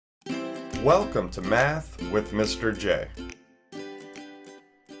Welcome to Math with Mr. J.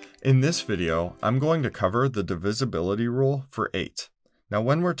 In this video, I'm going to cover the divisibility rule for 8. Now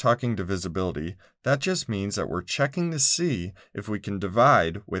when we're talking divisibility, that just means that we're checking to see if we can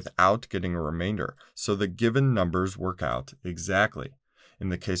divide without getting a remainder, so the given numbers work out exactly. In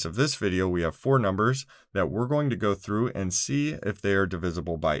the case of this video, we have 4 numbers that we're going to go through and see if they are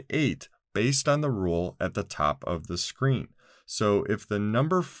divisible by 8 based on the rule at the top of the screen. So if the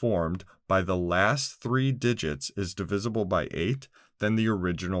number formed by the last 3 digits is divisible by 8, then the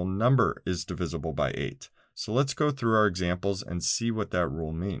original number is divisible by 8. So let's go through our examples and see what that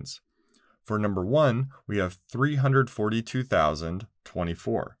rule means. For number 1, we have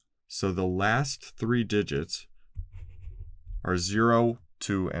 342,024. So the last 3 digits are 0,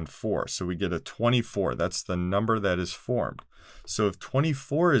 2, and 4. So we get a 24. That's the number that is formed. So if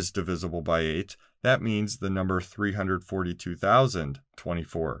 24 is divisible by 8, that means the number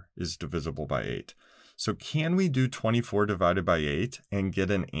 342,024 is divisible by 8. So can we do 24 divided by 8 and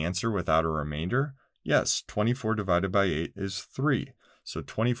get an answer without a remainder? Yes, 24 divided by 8 is 3. So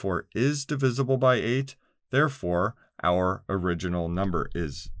 24 is divisible by 8. Therefore, our original number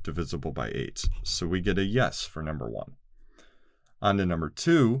is divisible by 8. So we get a yes for number 1. On to number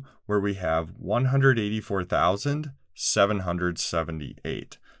 2, where we have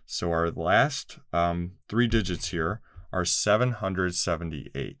 184,778. So our last 3 digits here are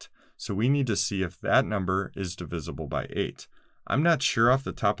 778. So we need to see if that number is divisible by 8. I'm not sure off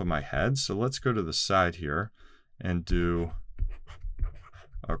the top of my head, so let's go to the side here and do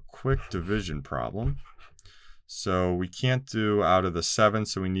a quick division problem. So we can't do out of the 7,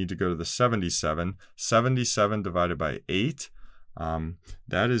 so we need to go to the 77. 77 divided by 8,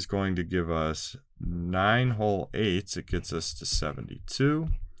 that is going to give us 9 whole 8s. It gets us to 72.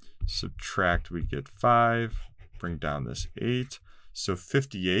 Subtract, we get 5. Bring down this 8. So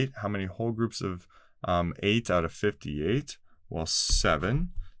 58, how many whole groups of 8 out of 58? Well,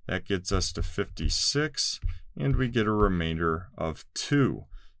 7. That gets us to 56. And we get a remainder of 2.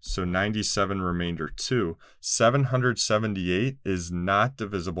 So 97 remainder 2. 778 is not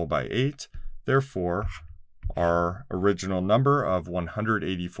divisible by 8. Therefore, our original number of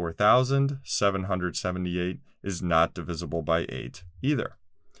 184,778 is not divisible by 8 either.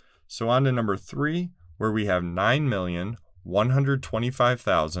 So on to number 3, where we have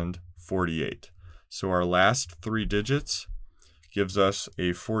 9,125,048. So our last 3 digits gives us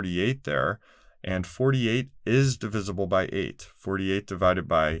a 48 there, and 48 is divisible by 8. 48 divided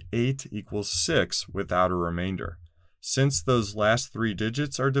by 8 equals 6 without a remainder. Since those last 3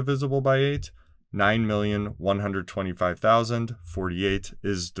 digits are divisible by 8, 9,125,048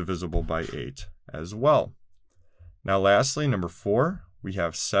 is divisible by 8 as well. Now lastly, number 4, we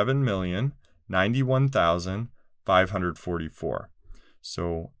have 7,091,544.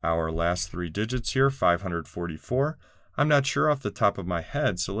 So our last 3 digits here, 544. I'm not sure off the top of my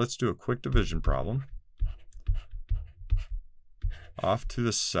head, so let's do a quick division problem. Off to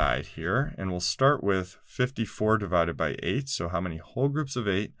the side here, and we'll start with 54 divided by 8. So how many whole groups of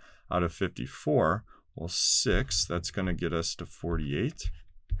 8 out of 54? Well, 6. That's going to get us to 48.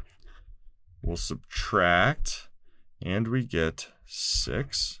 We'll subtract, and we get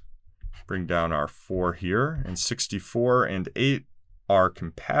 6. Bring down our 4 here, and 64 and 8 are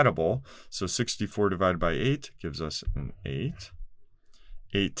compatible. So 64 divided by 8 gives us an 8.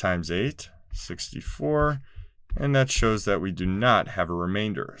 8 times 8, 64. And that shows that we do not have a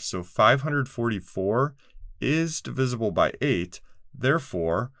remainder. So 544 is divisible by 8.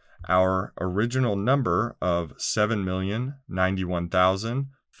 Therefore, our original number of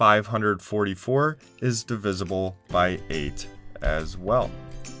 7,091,544 is divisible by 8 as well.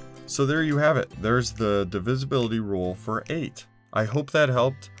 So there you have it. There's the divisibility rule for 8. I hope that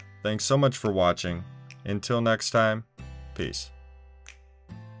helped. Thanks so much for watching. Until next time, peace.